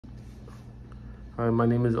Hi, my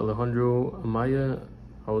name is Alejandro Amaya.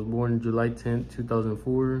 I was born July 10th,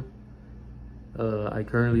 2004. I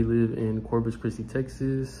currently live in Corpus Christi,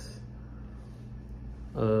 Texas.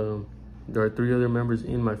 There are 3 other members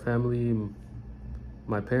in my family,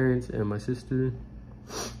 my parents and my sister.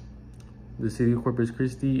 The city of Corpus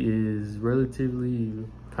Christi is relatively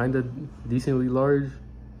kind of decently large.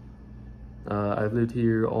 I've lived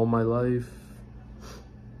here all my life.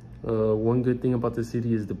 One good thing about the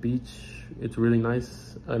city is the beach. It's really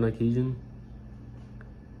nice on occasion.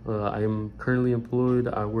 I am currently employed.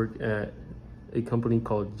 I work at a company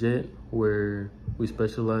called Jet, where we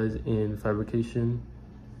specialize in fabrication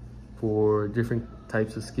for different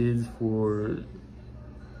types of skids for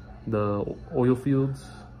the oil fields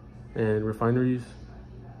and refineries.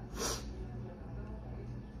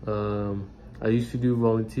 I used to do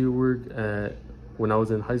volunteer work when I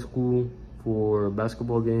was in high school for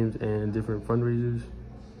basketball games and different fundraisers.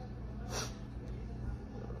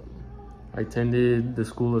 I attended the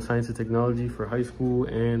School of Science and Technology for high school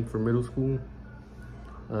and for middle school.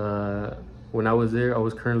 When I was there, I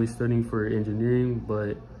was currently studying for engineering,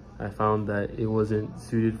 but I found that it wasn't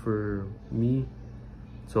suited for me,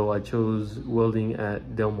 so I chose welding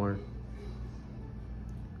at Del Mar.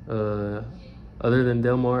 Other than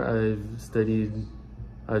Del Mar, I've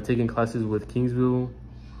taken classes with Kingsville.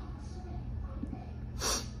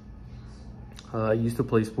 I used to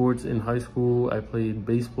play sports in high school. I played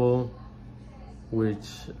baseball, which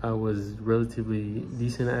I was relatively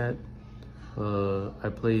decent at. I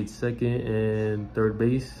played second and third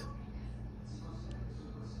base.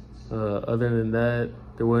 Other than that,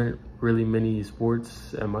 there weren't really many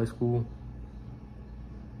sports at my school.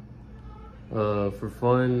 For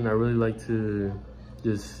fun, I really like to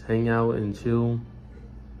just hang out and chill.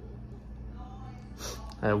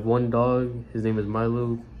 I have one dog. His name is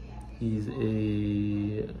Milo. He's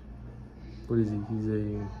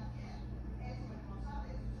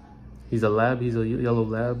He's a lab. He's a yellow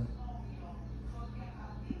lab.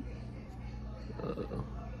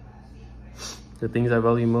 The things I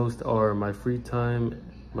value most are my free time,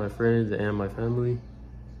 my friends, and my family.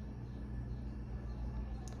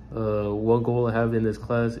 One goal I have in this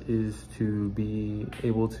class is to be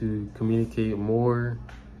able to communicate more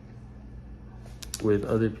with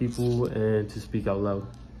other people and to speak out loud.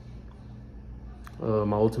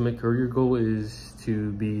 My ultimate career goal is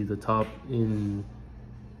to be the top in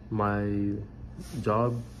my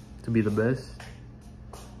job, to be the best.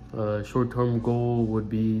 Short-term goal would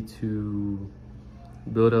be to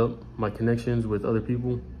build up my connections with other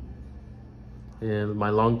people. And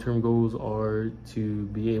my long-term goals are to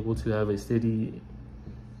be able to have a steady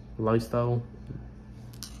lifestyle.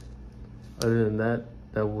 Other than that,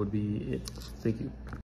 that would be it. Thank you.